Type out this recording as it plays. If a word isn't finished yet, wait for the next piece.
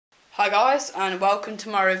Hi guys, and welcome to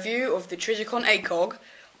my review of the Trijicon ACOG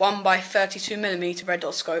 1x32mm red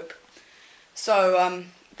dot scope. So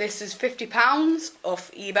this is £50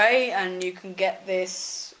 off eBay, and you can get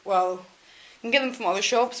this, well, you can get them from other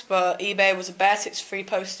shops, but eBay was the best. It's free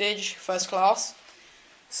postage, first class.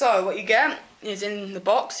 So what you get is, in the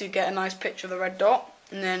box you get a nice picture of the red dot,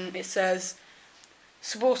 and then it says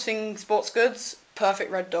supporting sports goods, perfect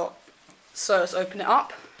red dot. So let's open it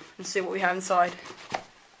up and see what we have inside.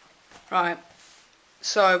 Right,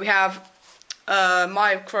 so we have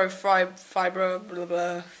microfiber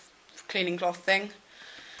cleaning cloth thing.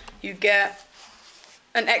 You get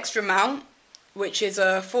an extra mount, which is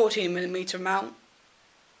a 14mm mount,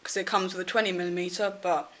 because it comes with a 20mm,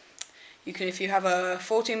 but you can, if you have a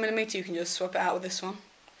 14mm, you can just swap it out with this one.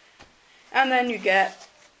 And then you get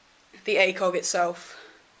the ACOG itself.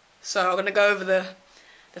 So I'm going to go over the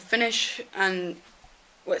finish and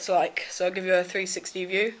what it's like. So I'll give you a 360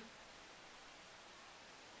 view.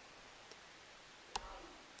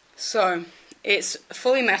 So it's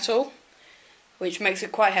fully metal, which makes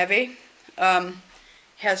it quite heavy.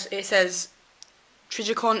 It says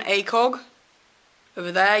Trijicon ACOG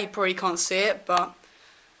over there. You probably can't see it, but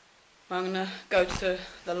I'm gonna go to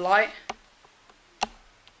the light.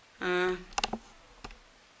 Nope,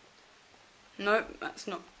 that's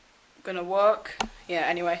not gonna work. Yeah,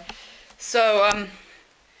 anyway. So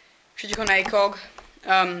Trijicon ACOG.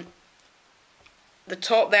 The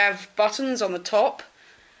top, they have buttons on the top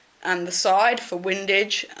and the side for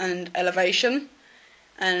windage and elevation,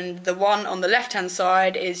 and the one on the left hand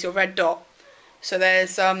side is your red dot. So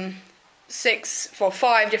there's 5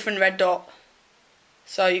 different red dot.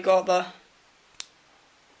 So you got the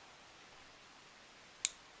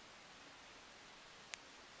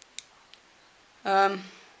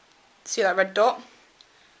see that red dot?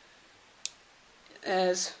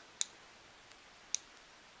 As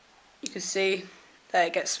you can see that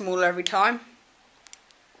it gets smaller every time.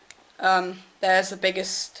 There's the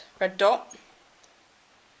biggest red dot.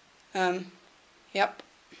 Yep.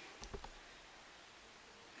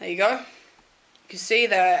 There you go. You can see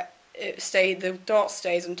that the dot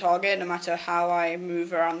stays on target no matter how I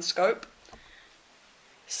move around the scope.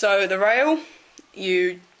 So the rail,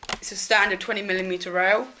 it's a standard 20mm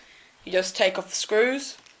rail. You just take off the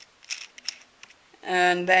screws,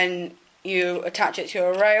 and then you attach it to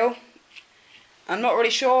your rail. I'm not really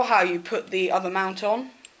sure how you put the other mount on,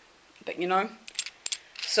 but you know.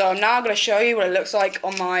 So I'm now going to show you what it looks like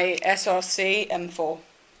on my SRC M4.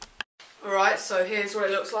 Alright, so here's what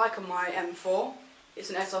it looks like on my M4. It's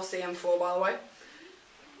an SRC M4, by the way.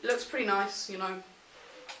 It looks pretty nice, you know.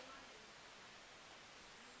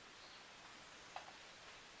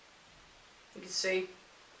 You can see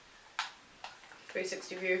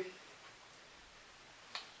 360 view.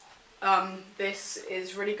 This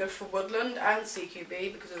is really good for woodland and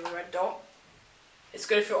CQB because of the red dot. It's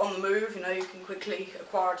good if you're on the move, you know, you can quickly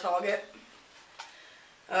acquire a target.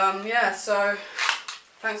 Yeah, so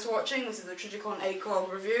thanks for watching. This is the Trijicon ACOG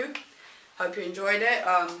review. Hope you enjoyed it.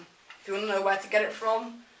 If you want to know where to get it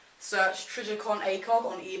from, search Trijicon ACOG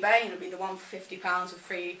on eBay, and it'll be the one for £50 with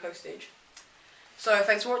free postage. So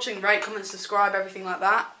thanks for watching. Rate, comment, subscribe, everything like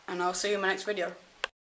that, and I'll see you in my next video.